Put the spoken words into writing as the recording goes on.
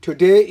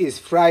Today is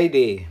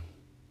Friday,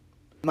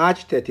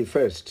 March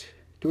 31st,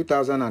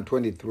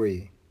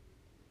 2023,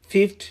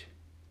 fifth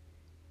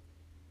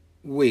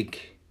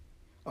week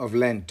of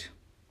Lent.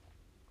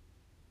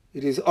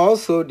 It is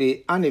also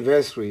the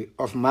anniversary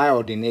of my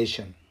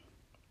ordination.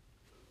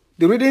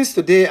 The readings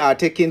today are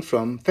taken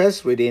from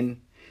first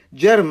reading,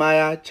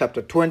 Jeremiah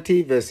chapter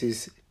 20,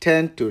 verses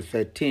 10 to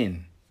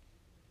 13.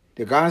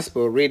 The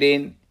gospel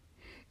reading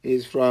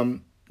is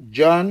from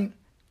John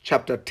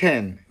chapter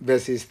 10,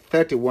 verses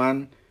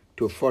 31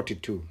 to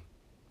 42.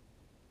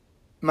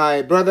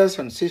 My brothers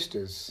and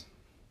sisters,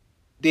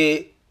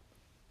 the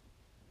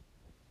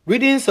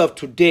readings of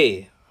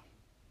today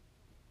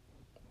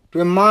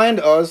remind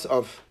us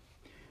of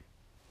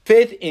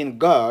faith in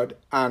God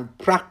and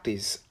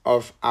practice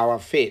of our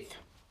faith.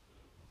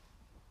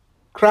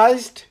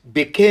 Christ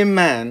became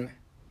man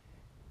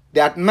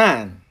that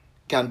man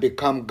can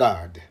become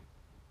God.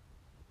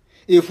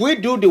 If we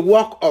do the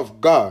work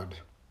of God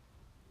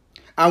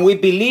and we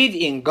believe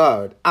in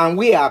God and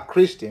we are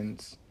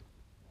Christians,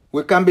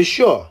 we can be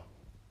sure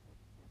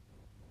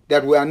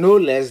that we are no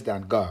less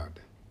than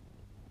God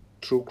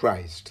through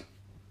Christ.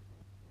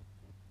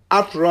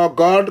 After all,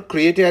 God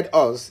created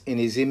us in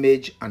His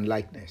image and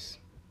likeness.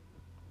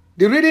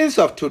 The readings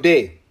of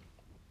today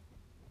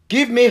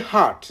give me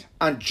heart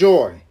and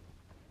joy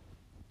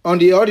on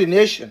the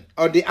ordination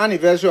or the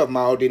anniversary of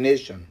my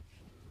ordination.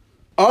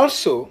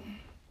 Also,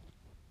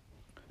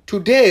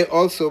 today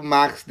also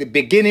marks the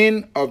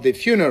beginning of the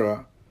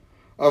funeral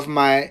of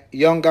my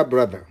younger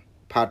brother,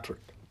 Patrick,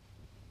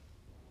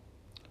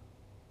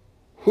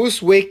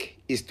 whose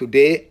wake is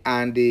today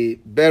and the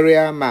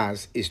burial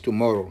mass is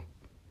tomorrow.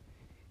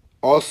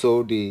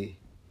 Also, the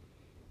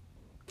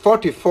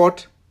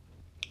 44th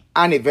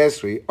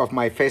anniversary of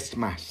my first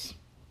mass.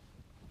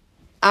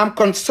 I'm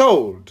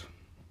consoled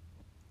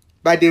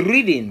by the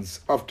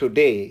readings of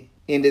today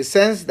in the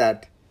sense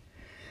that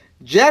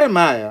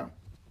Jeremiah,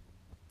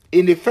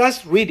 in the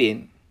first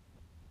reading,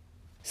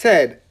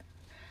 said,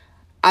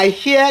 I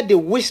hear the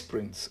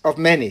whisperings of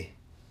many,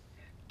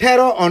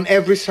 terror on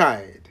every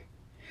side.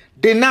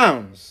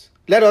 Denounce,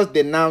 let us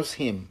denounce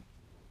him.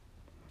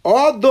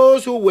 All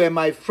those who were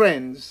my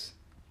friends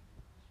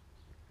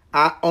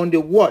are on the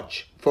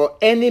watch for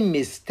any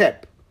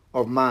misstep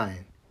of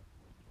mine.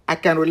 I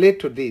can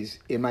relate to this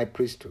in my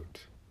priesthood.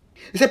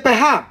 He said,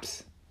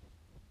 perhaps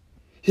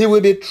he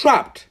will be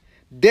trapped,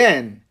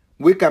 then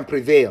we can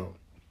prevail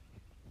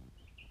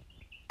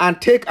and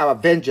take our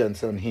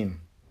vengeance on him.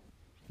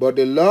 But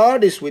the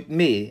Lord is with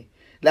me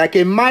like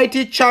a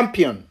mighty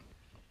champion.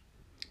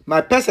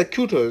 My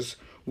persecutors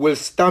will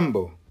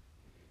stumble.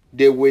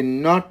 They will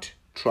not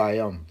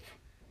triumph.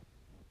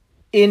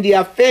 In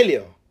their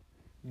failure,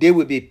 they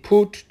will be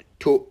put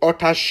to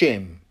utter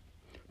shame,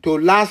 to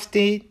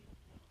lasting,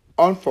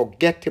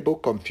 unforgettable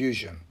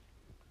confusion.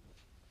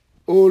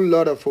 O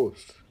Lord of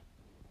hosts,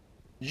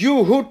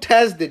 you who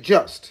test the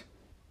just,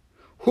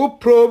 who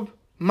probe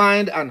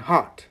mind and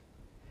heart,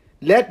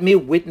 let me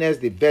witness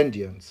the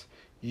vengeance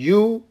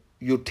you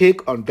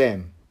take on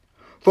them.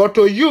 For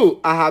to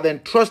you I have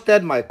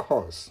entrusted my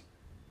cause.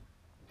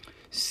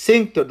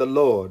 Sing to the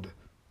Lord,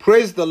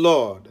 praise the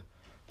Lord,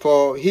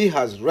 for he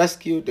has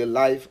rescued the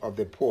life of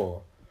the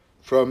poor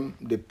from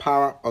the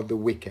power of the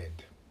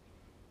wicked.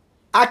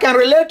 I can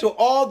relate to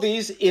all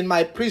these in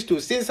my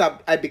priesthood since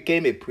I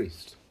became a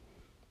priest.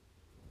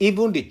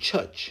 Even the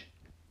church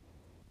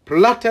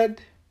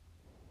plotted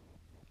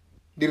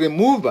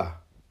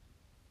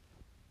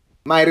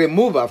my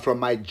remover from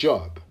my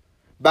job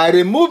by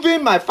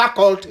removing my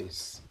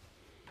faculties.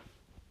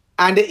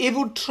 And they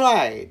even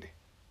tried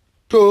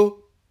to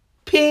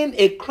pin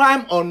a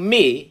crime on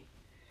me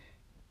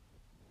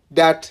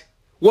that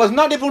was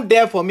not even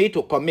there for me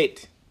to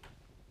commit.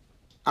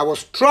 I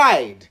was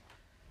tried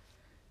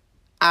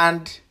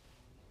and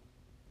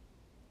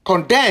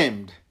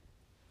condemned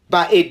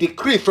by a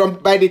decree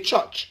by the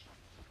church,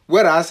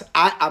 whereas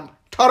I am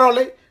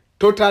thoroughly,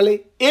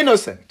 totally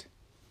innocent.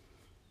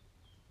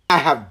 I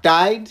have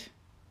died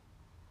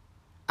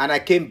and I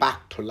came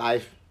back to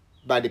life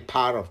by the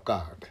power of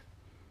God.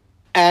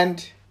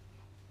 And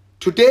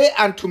today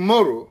and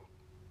tomorrow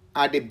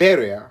are the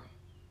burial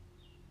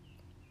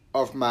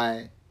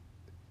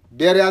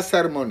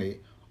ceremony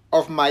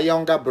of my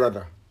younger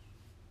brother,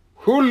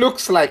 who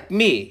looks like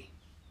me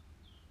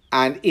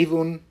and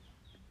even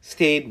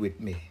stayed with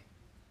me.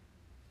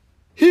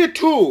 He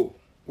too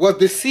was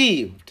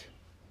deceived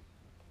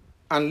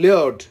and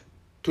lured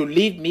to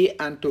leave me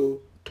and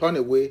to turn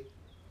away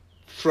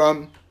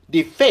from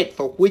the faith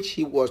for which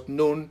he was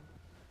known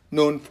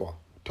for,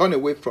 turn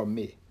away from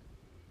me.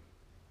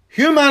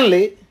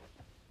 Humanly,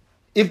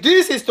 if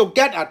this is to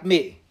get at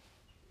me,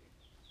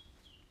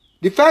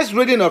 the first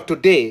reading of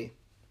today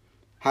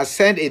has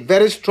sent a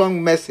very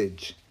strong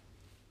message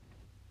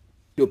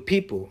to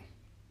people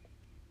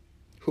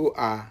who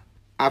are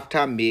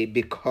after me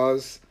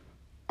because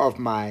of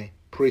my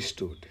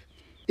priesthood.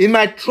 In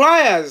my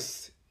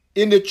trials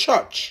in the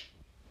church,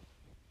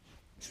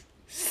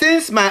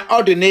 since my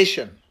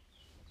ordination,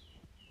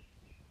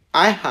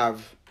 I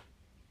have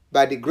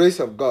by the grace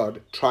of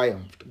God,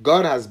 triumphed.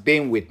 God has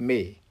been with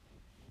me.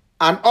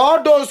 And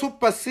all those who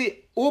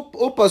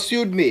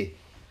pursued me,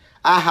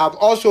 I have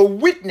also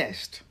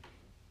witnessed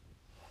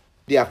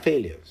their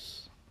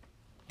failures,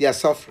 their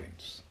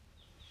sufferings.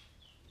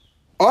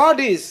 All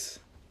these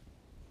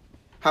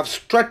have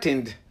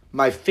strengthened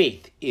my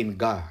faith in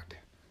God.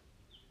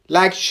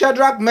 Like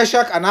Shadrach,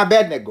 Meshach, and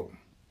Abednego,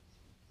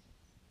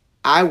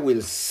 I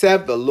will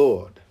serve the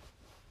Lord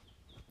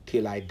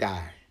till I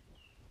die.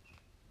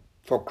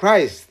 For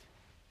Christ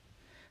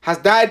has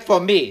died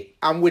for me,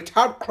 and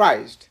without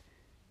Christ,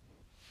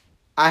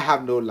 I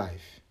have no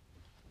life.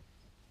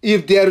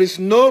 If there is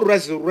no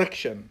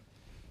resurrection,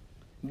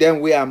 then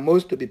we are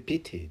most to be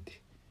pitied,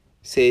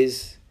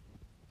 says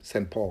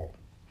St. Paul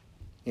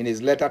in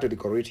his letter to the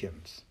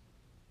Corinthians.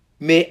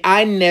 May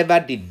I never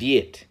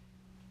deviate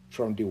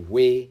from the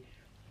way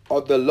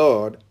of the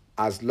Lord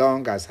as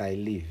long as I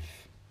live,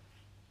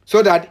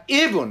 so that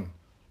even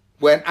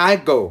when I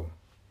go,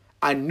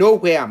 I know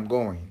where I'm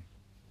going.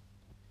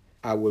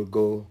 I will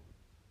go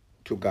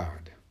to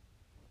God.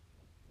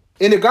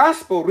 In the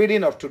gospel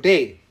reading of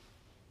today,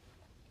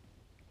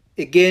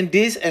 again,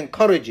 this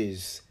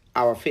encourages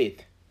our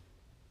faith.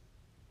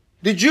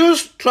 The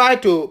Jews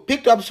tried to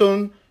pick up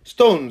some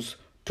stones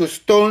to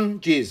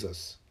stone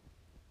Jesus.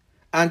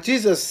 And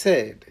Jesus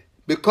said,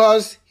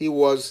 because he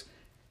was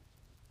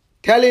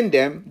telling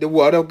them the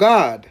word of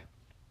God.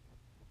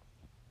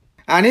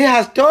 And he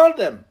has told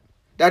them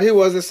that he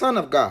was the Son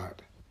of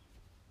God.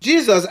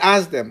 Jesus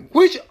asked them,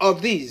 which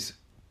of these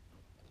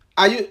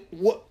are you?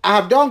 I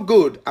have done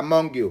good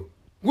among you.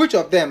 Which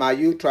of them are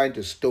you trying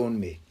to stone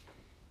me?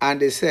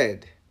 And they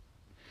said,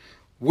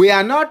 we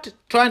are not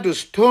trying to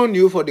stone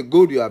you for the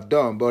good you have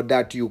done, but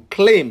that you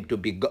claim to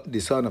be the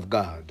Son of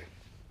God,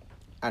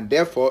 and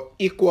therefore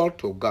equal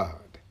to God.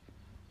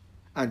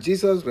 And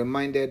Jesus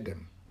reminded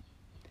them,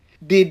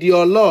 did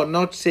your law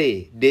not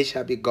say they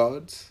shall be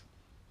gods?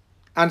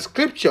 And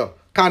scripture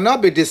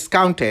cannot be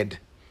discounted.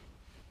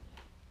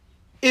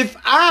 If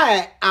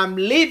I am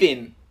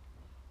living,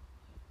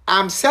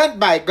 I'm sent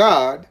by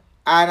God,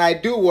 and I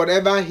do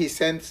whatever he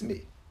sends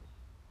me.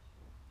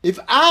 If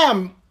I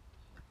am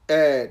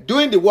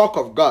doing the work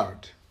of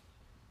God,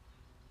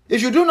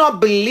 if you do not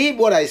believe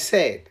what I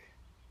said,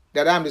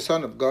 that I am the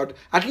Son of God,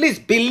 at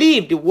least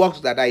believe the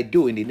works that I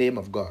do in the name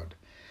of God.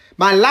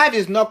 My life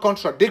is not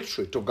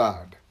contradictory to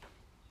God.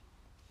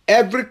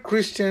 Every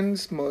Christian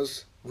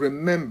must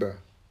remember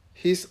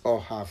his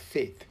or her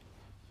faith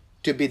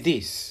to be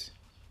this: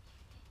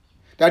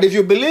 that if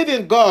you believe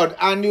in God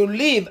and you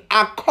live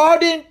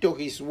according to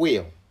his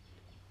will,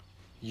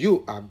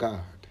 you are God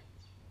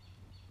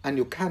and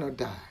you cannot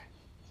die.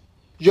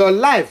 Your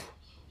life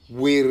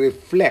will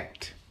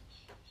reflect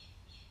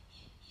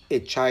a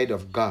child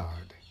of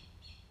God,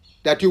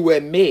 that you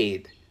were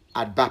made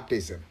at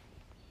baptism.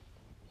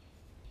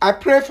 I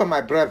pray for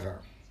my brother,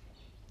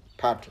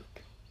 Patrick.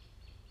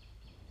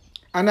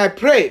 And I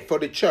pray for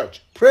the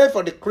church, pray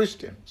for the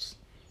Christians,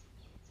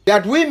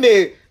 that we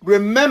may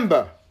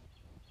remember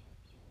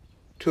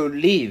to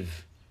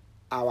live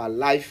our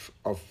life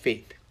of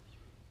faith,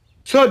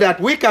 so that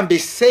we can be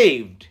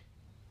saved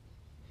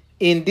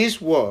in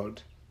this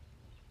world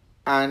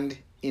and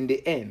in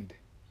the end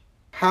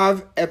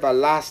have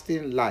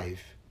everlasting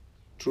life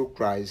through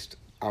Christ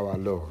our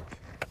Lord.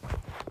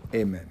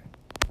 Amen.